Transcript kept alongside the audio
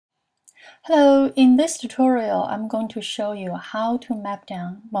Hello, in this tutorial, I'm going to show you how to map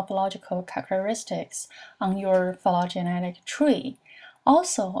down morphological characteristics on your phylogenetic tree.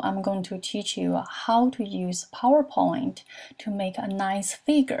 Also, I'm going to teach you how to use PowerPoint to make a nice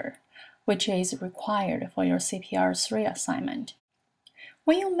figure, which is required for your CPR 3 assignment.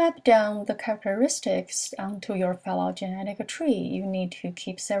 When you map down the characteristics onto your phylogenetic tree, you need to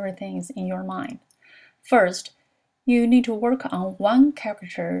keep several things in your mind. First, you need to work on one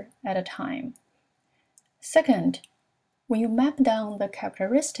character at a time. Second, when you map down the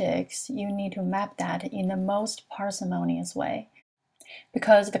characteristics, you need to map that in the most parsimonious way,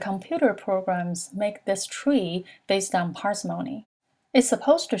 because the computer programs make this tree based on parsimony. It's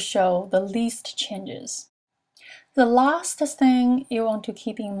supposed to show the least changes. The last thing you want to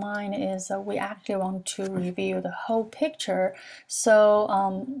keep in mind is we actually want to review the whole picture, so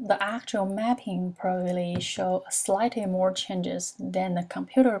the actual mapping probably show slightly more changes than the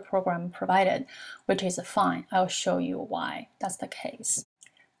computer program provided, which is fine. I'll show you why that's the case.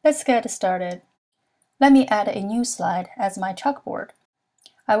 Let's get started. Let me add a new slide as my chalkboard.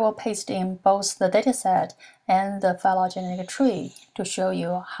 I will paste in both the dataset and the phylogenetic tree to show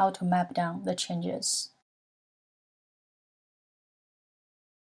you how to map down the changes.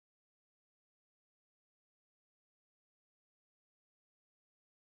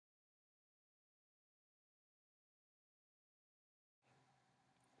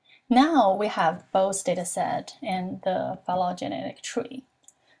 Now we have both dataset and the phylogenetic tree.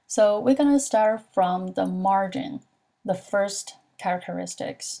 So we're going to start from the margin, the first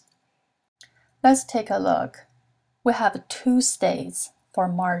characteristics. Let's take a look. We have two states for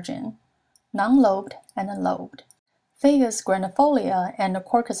margin, non-lobed and lobed. Phagous grandifolia and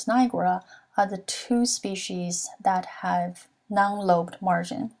Quercus nigra are the two species that have non-lobed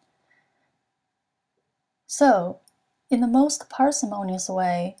margin. So, in the most parsimonious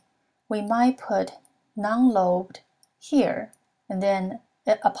way, we might put non-lobed here, and then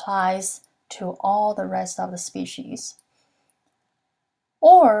it applies to all the rest of the species.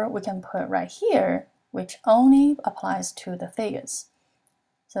 Or we can put right here, which only applies to the phagous.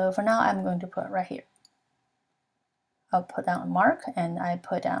 So for now, I'm going to put right here. I'll put down a mark, and I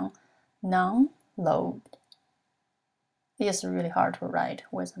put down non-lobed. It's really hard to write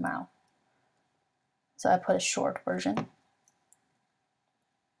with a mouse, so I put a short version.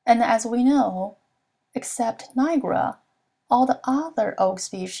 And as we know, except nigra, all the other oak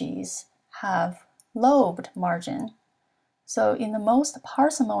species have lobed margin. So in the most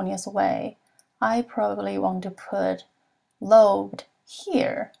parsimonious way, I probably want to put lobed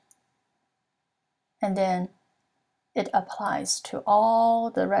here, and then it applies to all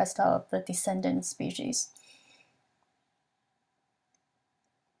the rest of the descendant species.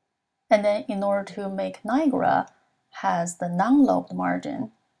 And then in order to make nigra has the non-lobed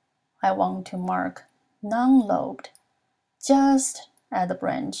margin, I want to mark non-lobed just at the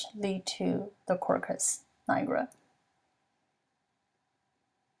branch lead to the Quercus nigra.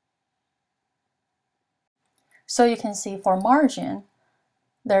 So you can see for margin,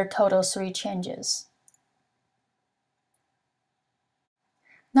 there are total 3 changes.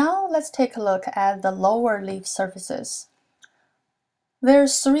 Now let's take a look at the lower leaf surfaces.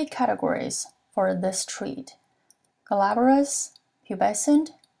 There's 3 categories for this tree: glabrous, pubescent,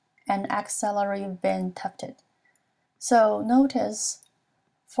 and axillary vein tufted. So notice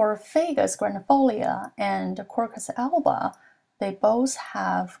for Phagous grandifolia and Quercus alba, they both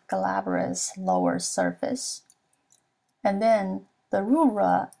have glabrous lower surface. And then the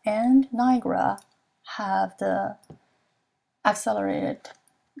rubra and nigra have the accelerated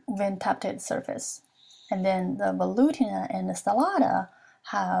vein tufted surface. And then the velutina and the stellata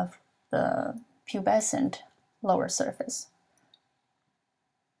have the pubescent lower surface.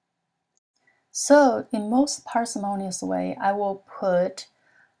 So in most parsimonious way, I will put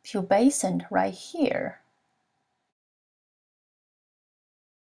pubescent right here.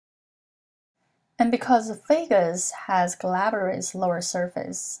 And because Phagous has glabrous lower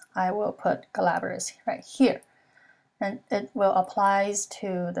surface, I will put glabrous right here. And it will applies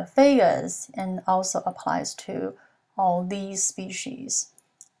to the Phagous and also applies to all these species.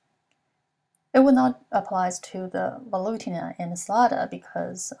 It will not apply to the velutina and stellata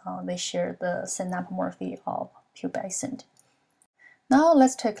because they share the synapomorphy of pubescent. Now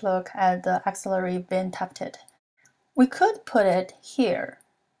let's take a look at the axillary vein tufted. We could put it here,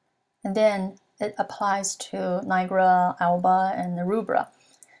 and then it applies to nigra, alba, and rubra.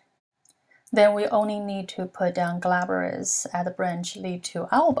 Then we only need to put down glabrous at the branch lead to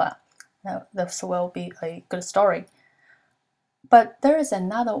alba. Now this will be a good story. But there is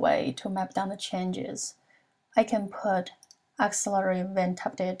another way to map down the changes. I can put axillary vein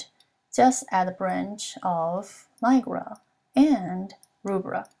tufted just at the branch of Nigra and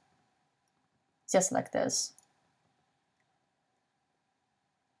rubra, just like this.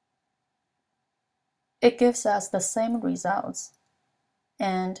 It gives us the same results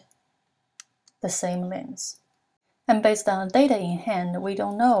and the same lengths. And based on the data in hand, we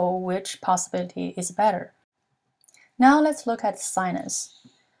don't know which possibility is better. Now let's look at sinus.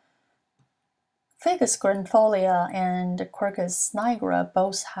 Ficus grandfolia and Quercus nigra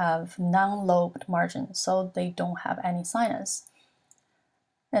both have non-lobed margin, so they don't have any sinus.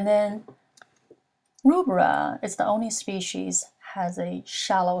 And then rubra is the only species has a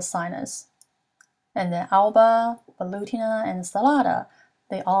shallow sinus. And then alba, velutina, and stellata,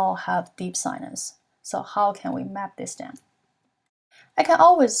 they all have deep sinus. So how can we map this down? I can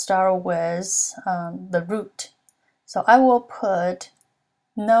always start with the root. So I will put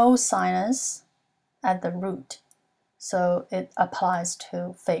no sinus at the root, so it applies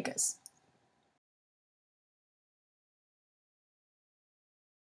to ficus.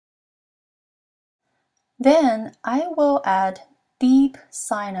 Then I will add deep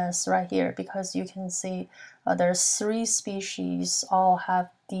sinus right here because you can see there's 3 species all have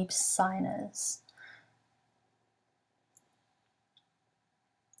deep sinus.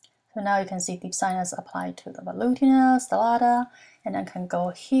 So now you can see deep sinus applied to the velutina, stellata, and then can go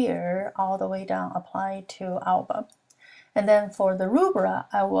here all the way down, apply to alba. And then for the rubra,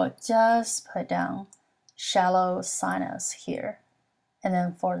 I will just put down shallow sinus here. And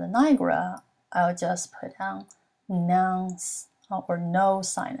then for the nigra, I'll just put down none or no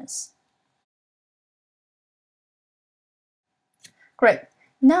sinus. Great.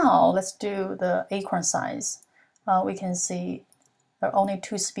 Now let's do the acorn size. We can see there are only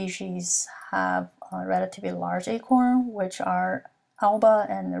 2 species have a relatively large acorn, which are alba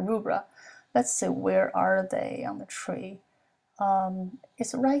and rubra. Let's see, where are they on the tree?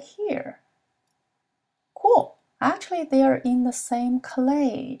 It's right here. Cool. Actually, they are in the same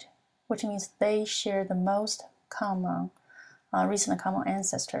clade, which means they share the most common, recent common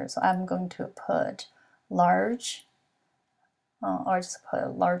ancestor. So I'm going to put large, or just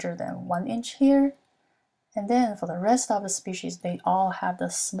put larger than 1 inch here. And then for the rest of the species, they all have the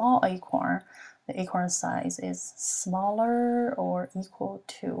small acorn. The acorn size is smaller or equal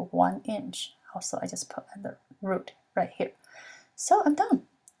to 1 inch. Also, I just put at the root right here. So I'm done.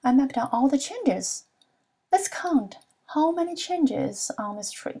 I mapped out all the changes. Let's count how many changes on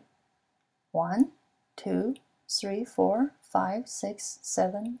this tree. 1, 2, 3, 4, 5, 6,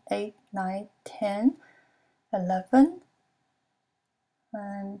 7, 8, 9, 10, 11,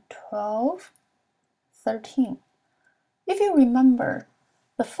 and 12, 13. If you remember,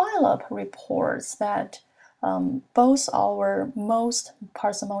 the phylop reports that both our most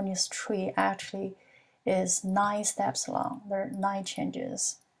parsimonious tree actually is 9 steps long. There are 9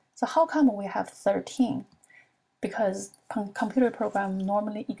 changes. So how come we have 13? Because computer programs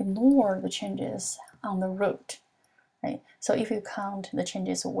normally ignore the changes on the root, right? So if you count the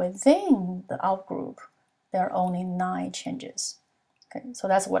changes within the outgroup, there are only 9 changes. Okay, so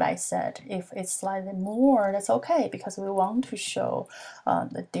that's what I said. If it's slightly more, that's okay, because we want to show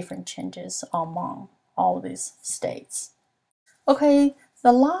the different changes among all these states. Okay,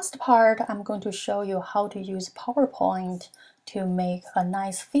 the last part, I'm going to show you how to use PowerPoint to make a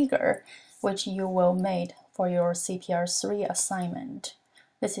nice figure, which you will make for your CPR3 assignment.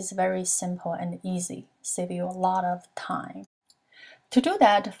 This is very simple and easy, save you a lot of time. To do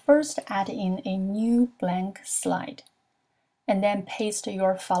that, first add in a new blank slide, and then paste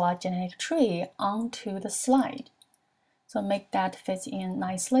your phylogenetic tree onto the slide. So make that fit in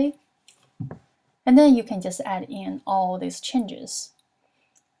nicely. And then you can just add in all these changes.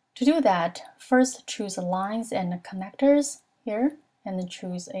 To do that, first choose lines and connectors here, and then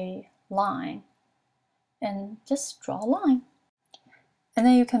choose a line. And just draw a line. And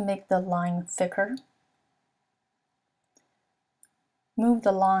then you can make the line thicker. Move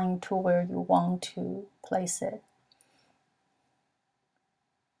the line to where you want to place it.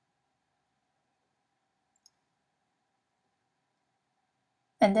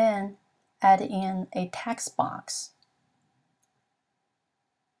 And then add in a text box.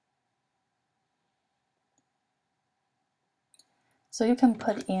 So you can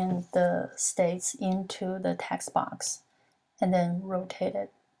put in the states into the text box and then rotate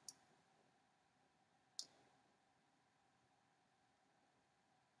it.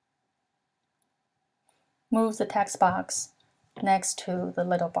 Move the text box next to the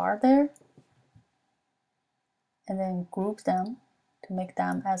little bar there, and then group them to make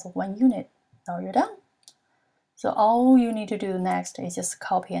them as one unit. Now you're done. So all you need to do next is just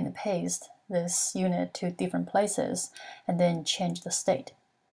copy and paste this unit to different places and then change the state.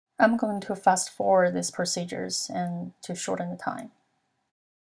 I'm going to fast forward these procedures and to shorten the time.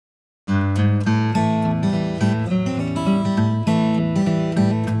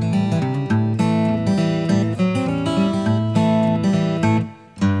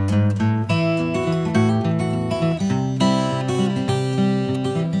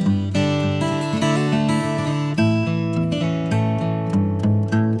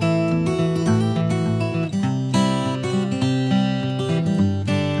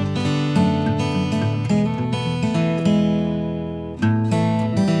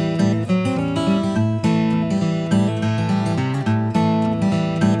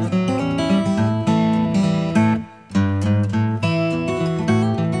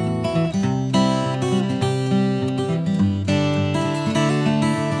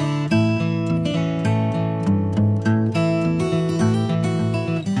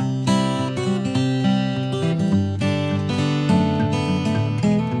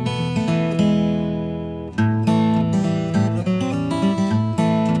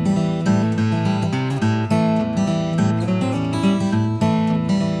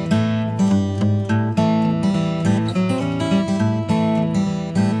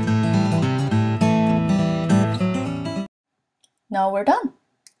 Now we're done.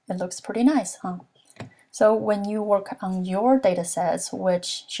 It looks pretty nice, huh? So when you work on your datasets,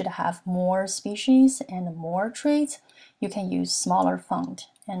 which should have more species and more traits, you can use smaller font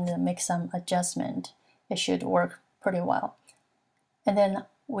and make some adjustment. It should work pretty well. And then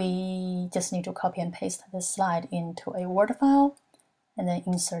we just need to copy and paste this slide into a Word file and then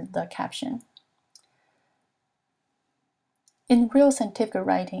insert the caption. In real scientific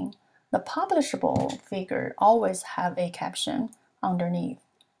writing, the publishable figure always have a caption underneath.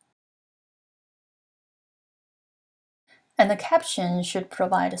 And the caption should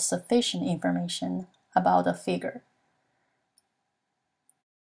provide sufficient information about the figure.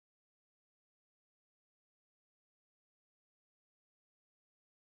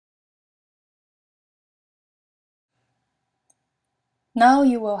 Now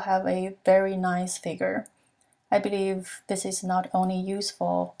you will have a very nice figure. I believe this is not only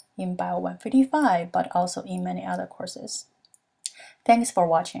useful in Bio 155, but also in many other courses. Thanks for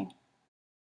watching.